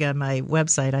reflecting on my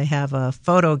website, I have a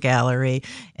photo gallery,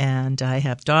 and I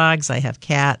have dogs, I have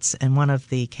cats, and one of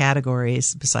the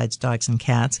categories, besides dogs and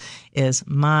cats, is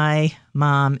my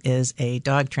mom is a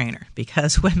dog trainer.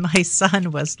 Because when my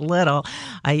son was little,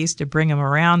 I used to bring him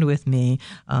around with me,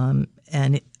 so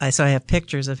I have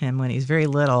pictures of him when he's very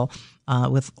little,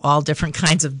 with all different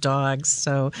kinds of dogs.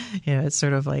 So, it's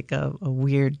sort of like a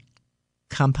weird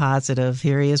composite of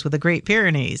here he is with a Great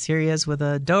Pyrenees, here he is with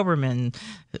a Doberman.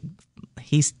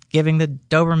 He's giving the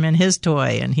Doberman his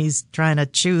toy, and he's trying to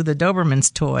chew the Doberman's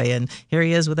toy. And here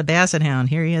he is with a Basset Hound.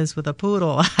 Here he is with a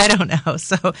Poodle. I don't know.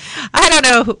 So I don't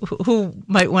know who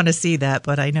might want to see that,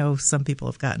 but I know some people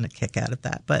have gotten a kick out of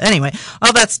that. But anyway,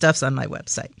 all that stuff's on my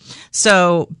website.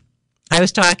 So I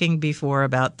was talking before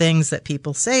about things that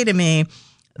people say to me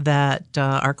that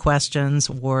are questions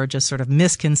or just sort of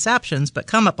misconceptions, but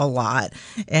come up a lot.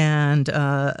 And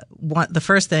the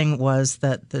first thing was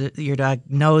that your dog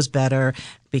knows better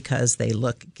because they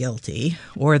look guilty,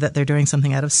 or that they're doing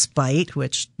something out of spite,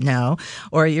 which no,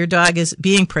 or your dog is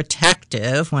being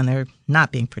protective when they're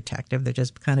not being protective. They're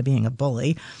just kind of being a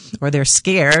bully, or they're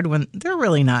scared when they're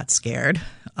really not scared.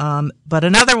 But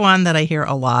another one that I hear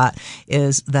a lot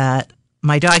is that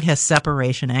my dog has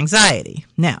separation anxiety.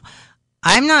 Now,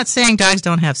 I'm not saying dogs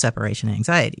don't have separation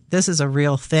anxiety. This is a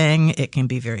real thing. It can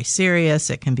be very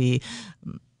serious. It can be,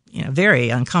 very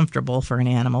uncomfortable for an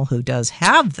animal who does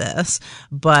have this.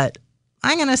 But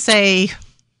I'm going to say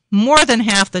more than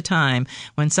half the time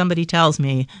when somebody tells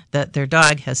me that their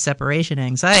dog has separation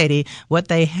anxiety, what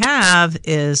they have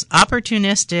is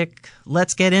opportunistic,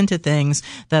 let's get into things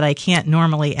that I can't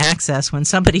normally access when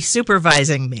somebody's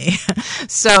supervising me.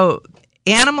 So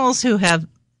animals who have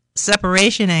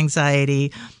separation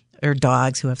anxiety, or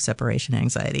dogs who have separation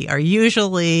anxiety, are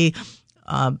usually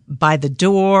by the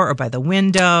door or by the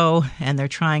window, and they're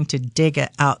trying to dig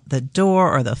out the door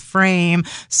or the frame.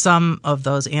 Some of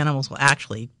those animals will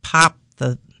actually pop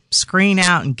the screen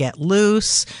out and get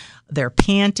loose. They're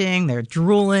panting, they're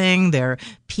drooling, they're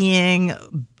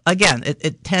peeing. Again,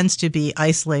 it tends to be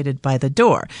isolated by the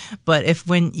door. But if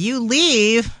when you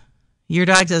leave, your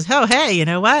dog says, oh, hey, you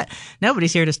know what?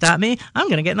 Nobody's here to stop me. I'm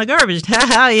going to get in the garbage.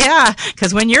 Yeah,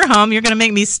 because when you're home, you're going to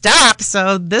make me stop.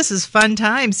 So this is fun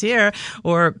times here.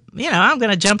 Or, I'm going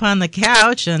to jump on the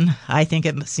couch, and I think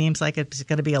it seems like it's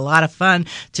going to be a lot of fun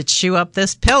to chew up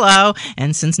this pillow.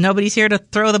 And since nobody's here to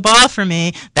throw the ball for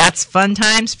me, that's fun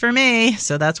times for me.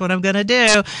 So that's what I'm going to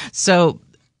do. So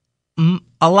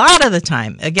a lot of the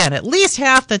time, again, at least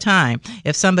half the time,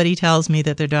 if somebody tells me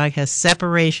that their dog has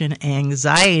separation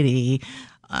anxiety,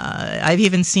 I've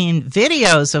even seen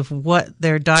videos of what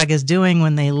their dog is doing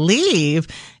when they leave.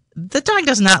 The dog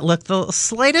does not look the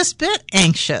slightest bit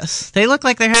anxious. They look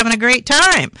like they're having a great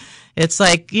time. It's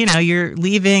like, you're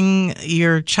leaving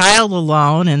your child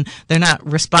alone and they're not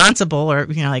responsible, or,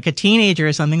 like a teenager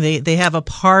or something. They have a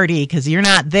party because you're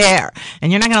not there,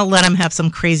 and you're not going to let them have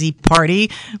some crazy party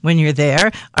when you're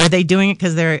there. Are they doing it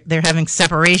because they're having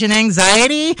separation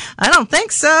anxiety? I don't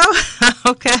think so.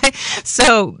 Okay.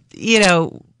 So,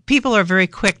 people are very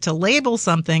quick to label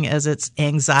something as it's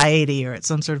anxiety or it's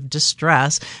some sort of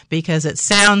distress because it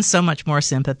sounds so much more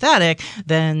sympathetic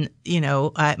than,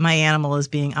 my animal is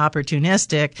being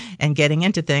opportunistic and getting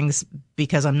into things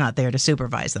because I'm not there to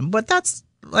supervise them. But that's,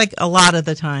 like, a lot of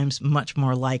the times much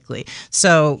more likely.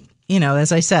 So,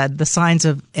 as I said, the signs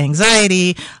of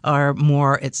anxiety are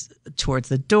more, it's towards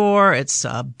the door, it's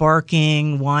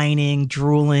barking, whining,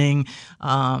 drooling,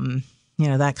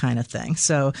 that kind of thing.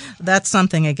 So that's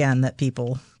something, again, that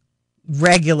people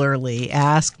regularly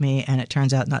ask me, and it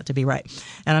turns out not to be right.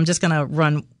 And I'm just going to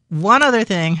run one other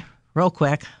thing real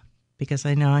quick because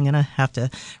I know I'm going to have to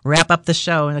wrap up the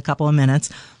show in a couple of minutes.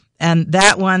 And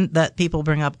that one that people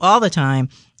bring up all the time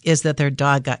is that their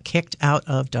dog got kicked out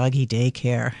of doggy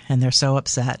daycare, and they're so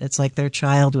upset. It's like their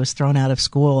child was thrown out of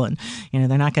school, and,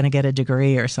 they're not going to get a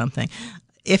degree or something.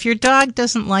 If your dog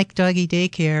doesn't like doggy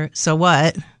daycare, so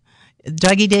what?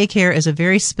 Doggy daycare is a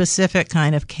very specific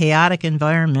kind of chaotic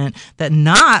environment that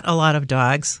not a lot of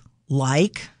dogs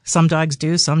like. Some dogs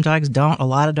do, some dogs don't. A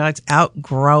lot of dogs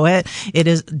outgrow it.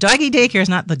 Doggy daycare is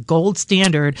not the gold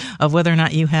standard of whether or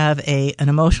not you have an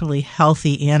emotionally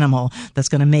healthy animal that's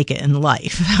going to make it in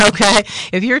life. Okay?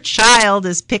 If your child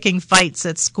is picking fights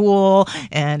at school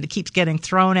and keeps getting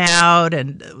thrown out,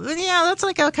 and that's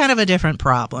like a kind of a different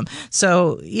problem.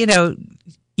 So,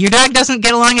 your dog doesn't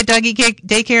get along at doggy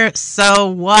daycare,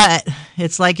 so what?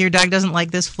 It's like your dog doesn't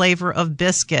like this flavor of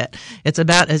biscuit. It's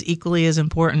about as equally as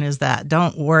important as that.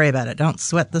 Don't worry about it. Don't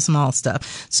sweat the small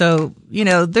stuff. So,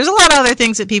 there's a lot of other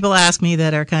things that people ask me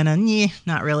that are kind of,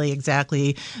 not really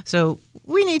exactly. So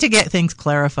we need to get things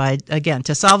clarified. Again,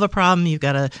 to solve a problem, you've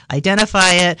got to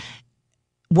identify it,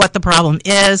 what the problem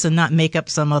is, and not make up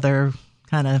some other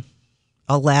kind of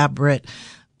elaborate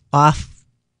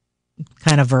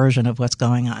kind of version of what's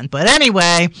going on. But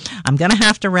anyway, I'm going to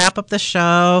have to wrap up the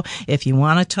show. If you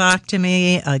want to talk to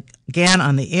me again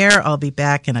on the air, I'll be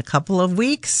back in a couple of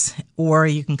weeks, or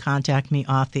you can contact me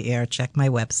off the air. Check my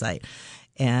website.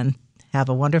 And have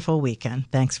a wonderful weekend.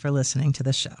 Thanks for listening to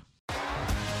the show.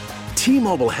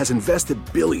 T-Mobile has invested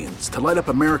billions to light up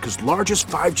America's largest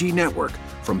 5G network,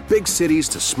 from big cities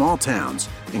to small towns,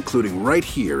 including right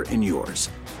here in yours.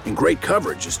 And great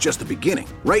coverage is just the beginning.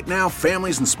 Right now,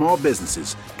 families and small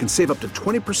businesses can save up to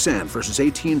 20% versus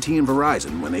AT&T and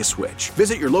Verizon when they switch.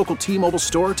 Visit your local T-Mobile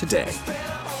store today.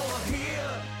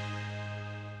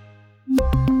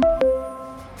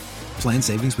 Plan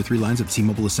savings with 3 lines of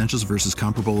T-Mobile Essentials versus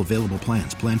comparable available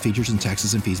plans. Plan features and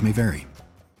taxes and fees may vary.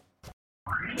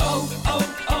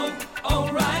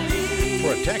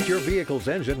 Protect your vehicle's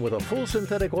engine with a full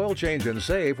synthetic oil change and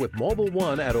save with Mobil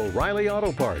 1 at O'Reilly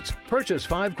Auto Parts. Purchase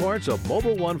 5 quarts of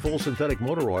Mobil 1 full synthetic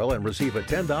motor oil and receive a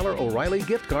 $10 O'Reilly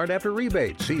gift card after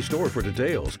rebate. See store for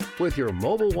details. With your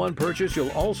Mobil 1 purchase,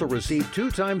 you'll also receive 2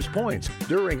 times points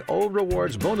during O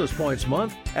Rewards Bonus Points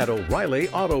Month at O'Reilly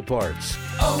Auto Parts.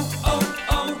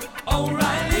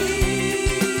 O'Reilly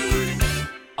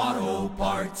Auto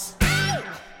Parts.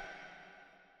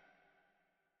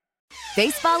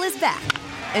 Baseball is back,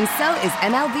 and so is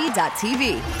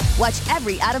MLB.tv. Watch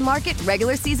every out-of-market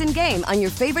regular season game on your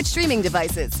favorite streaming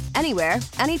devices, anywhere,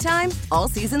 anytime, all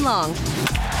season long.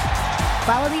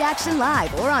 Follow the action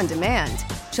live or on demand.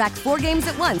 Track 4 games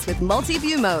at once with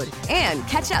multi-view mode and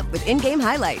catch up with in-game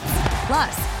highlights.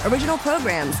 Plus, original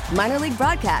programs, minor league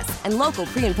broadcasts, and local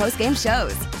pre- and post-game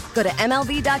shows. Go to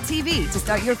MLB.tv to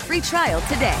start your free trial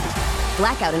today.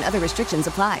 Blackout and other restrictions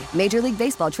apply. Major League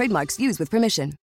Baseball trademarks used with permission.